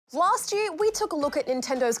Last year, we took a look at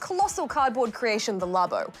Nintendo's colossal cardboard creation, the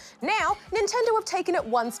LABO. Now, Nintendo have taken it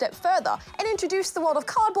one step further and introduced the world of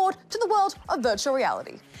cardboard to the world of virtual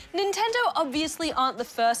reality. Nintendo obviously aren't the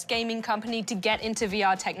first gaming company to get into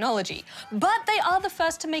VR technology, but they are the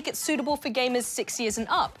first to make it suitable for gamers 6 years and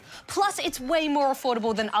up. Plus, it's way more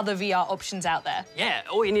affordable than other VR options out there. Yeah,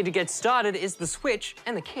 all you need to get started is the Switch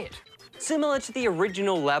and the kit. Similar to the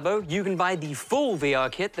original LABO, you can buy the full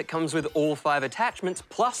VR kit that comes with all 5 attachments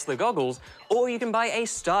plus the goggles, or you can buy a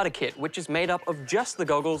starter kit, which is made up of just the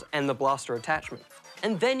goggles and the blaster attachment.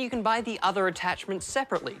 And then you can buy the other attachments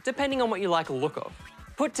separately, depending on what you like the look of.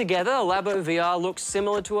 Put together, LABO VR looks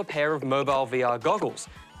similar to a pair of mobile VR goggles,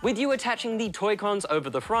 with you attaching the Toy-Cons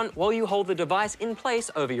over the front while you hold the device in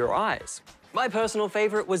place over your eyes. My personal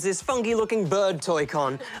favourite was this funky-looking bird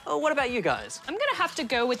Toy-Con. What about you guys? I'm gonna have to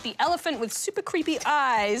go with the elephant with super creepy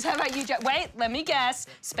eyes. How about you, Jack? Wait, let me guess.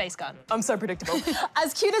 Space Gun. I'm so predictable.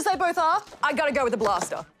 As cute as they both are, I gotta go with the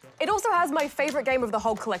blaster. It also has my favourite game of the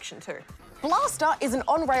whole collection too. Blaster is an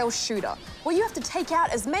on-rail shooter, where you have to take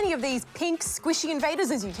out as many of these pink, squishy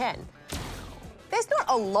invaders as you can. There's not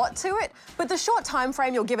a lot to it, but the short time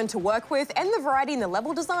frame you're given to work with and the variety in the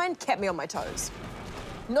level design kept me on my toes.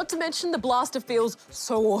 Not to mention the blaster feels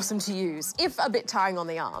so awesome to use, if a bit tiring on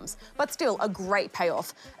the arms, but still a great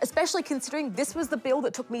payoff, especially considering this was the build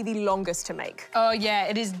that took me the longest to make. Oh yeah,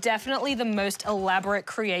 it is definitely the most elaborate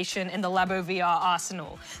creation in the LABO VR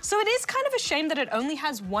arsenal. So it is kind of a shame that it only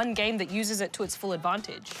has one game that uses it to its full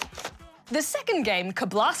advantage. The second game,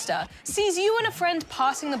 Kablaster, sees you and a friend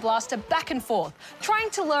passing the blaster back and forth, trying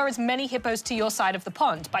to lure as many hippos to your side of the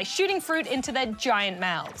pond by shooting fruit into their giant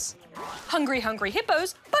mouths. Hungry, hungry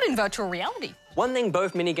hippos, but in virtual reality. One thing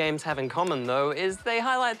both minigames have in common, though, is they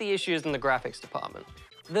highlight the issues in the graphics department.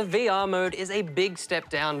 The VR mode is a big step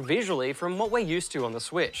down visually from what we're used to on the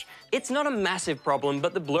Switch. It's not a massive problem,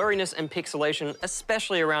 but the blurriness and pixelation,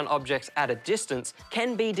 especially around objects at a distance,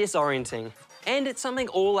 can be disorienting. And it's something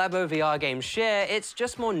all LABO VR games share, it's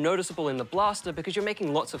just more noticeable in the blaster because you're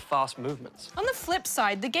making lots of fast movements. On the flip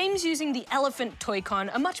side, the games using the elephant Toy-Con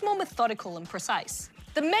are much more methodical and precise.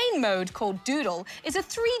 The main mode, called Doodle, is a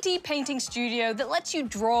 3D painting studio that lets you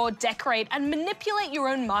draw, decorate, and manipulate your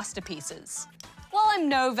own masterpieces. While I'm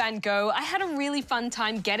no Van Gogh, I had a really fun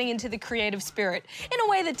time getting into the creative spirit in a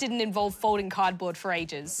way that didn't involve folding cardboard for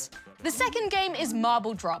ages. The second game is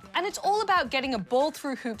Marble Drop, and it's all about getting a ball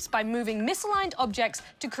through hoops by moving misaligned objects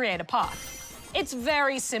to create a path. It's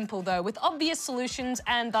very simple though, with obvious solutions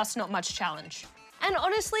and thus not much challenge. And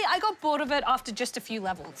honestly, I got bored of it after just a few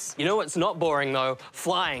levels. You know what's not boring though?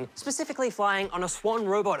 Flying. Specifically flying on a swan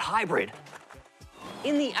robot hybrid.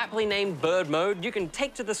 In the aptly named bird mode, you can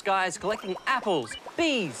take to the skies collecting apples,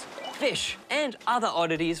 bees, fish, and other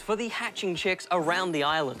oddities for the hatching chicks around the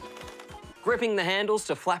island. Gripping the handles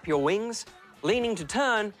to flap your wings, leaning to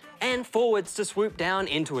turn, and forwards to swoop down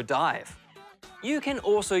into a dive. You can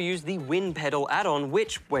also use the wind pedal add-on,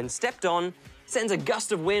 which, when stepped on, sends a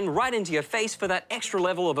gust of wind right into your face for that extra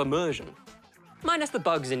level of immersion. Minus the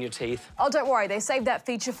bugs in your teeth. Oh, don't worry, they saved that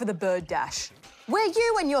feature for the bird dash, where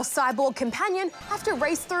you and your cyborg companion have to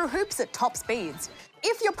race through hoops at top speeds.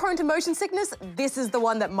 If you're prone to motion sickness, this is the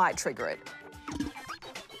one that might trigger it.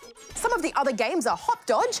 Some of the other games are Hop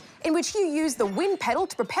Dodge, in which you use the wind pedal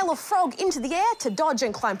to propel a frog into the air to dodge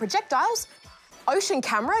and climb projectiles. Ocean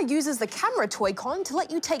Camera uses the camera Toy-Con to let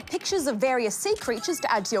you take pictures of various sea creatures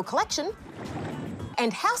to add to your collection.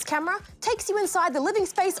 And House Camera takes you inside the living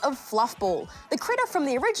space of Fluffball, the critter from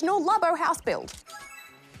the original LABO house build.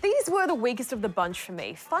 These were the weakest of the bunch for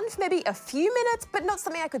me. Fun for maybe a few minutes, but not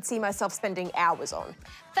something I could see myself spending hours on.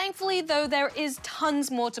 Thankfully, though, there is tons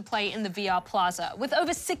more to play in the VR Plaza, with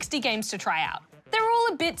over 60 games to try out. They're all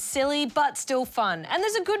a bit silly, but still fun, and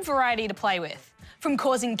there's a good variety to play with. From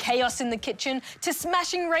causing chaos in the kitchen, to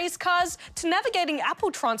smashing race cars, to navigating apple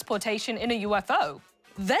transportation in a UFO.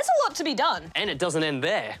 There's a lot to be done. And it doesn't end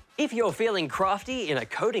there. If you're feeling crafty in a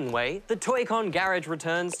coding way, the Toy-Con Garage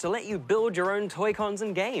returns to let you build your own Toy-Cons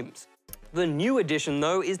and games. The new addition,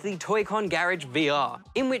 though, is the Toy-Con Garage VR,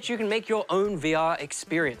 in which you can make your own VR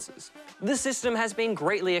experiences. The system has been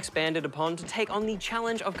greatly expanded upon to take on the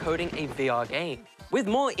challenge of coding a VR game, with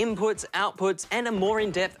more inputs, outputs, and a more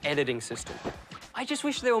in-depth editing system. I just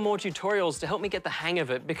wish there were more tutorials to help me get the hang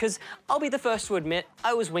of it, because I'll be the first to admit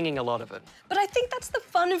I was winging a lot of it. But I think that's the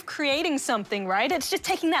fun of creating something, right? It's just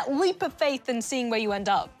taking that leap of faith and seeing where you end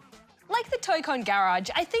up. Like the Toy-Con Garage,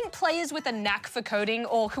 I think players with a knack for coding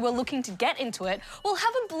or who are looking to get into it will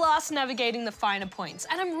have a blast navigating the finer points,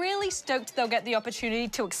 and I'm really stoked they'll get the opportunity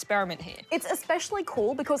to experiment here. It's especially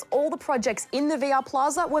cool because all the projects in the VR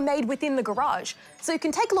Plaza were made within the garage, so you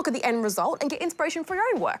can take a look at the end result and get inspiration for your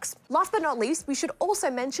own works. Last but not least, we should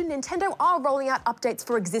also mention Nintendo are rolling out updates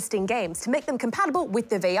for existing games to make them compatible with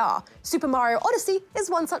the VR. Super Mario Odyssey is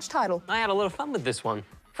one such title. I had a lot of fun with this one.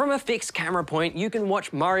 From a fixed camera point, you can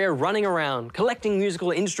watch Mario running around, collecting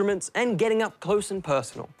musical instruments, and getting up close and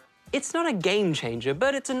personal. It's not a game changer,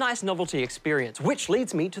 but it's a nice novelty experience, which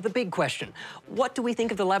leads me to the big question. What do we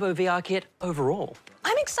think of the LABO VR kit overall?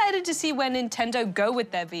 I'm excited to see where Nintendo go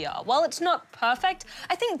with their VR. While it's not perfect,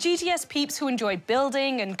 I think GGS peeps who enjoy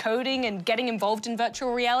building and coding and getting involved in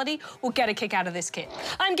virtual reality will get a kick out of this kit.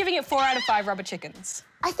 I'm giving it 4 out of 5 rubber chickens.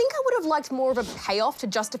 I think I would have liked more of a payoff to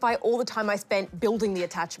justify all the time I spent building the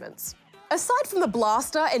attachments. Aside from the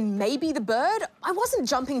blaster and maybe the bird, I wasn't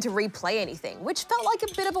jumping to replay anything, which felt like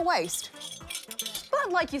a bit of a waste.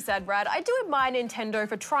 But like you said, Brad, I do admire Nintendo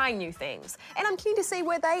for trying new things, and I'm keen to see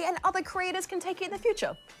where they and other creators can take it in the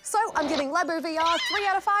future. So I'm giving LABO VR 3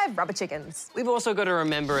 out of 5 rubber chickens. We've also got to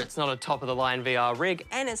remember it's not a top-of-the-line VR rig,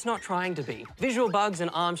 and it's not trying to be. Visual bugs and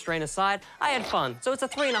arm strain aside, I had fun, so it's a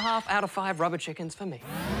 3.5 out of 5 rubber chickens for me.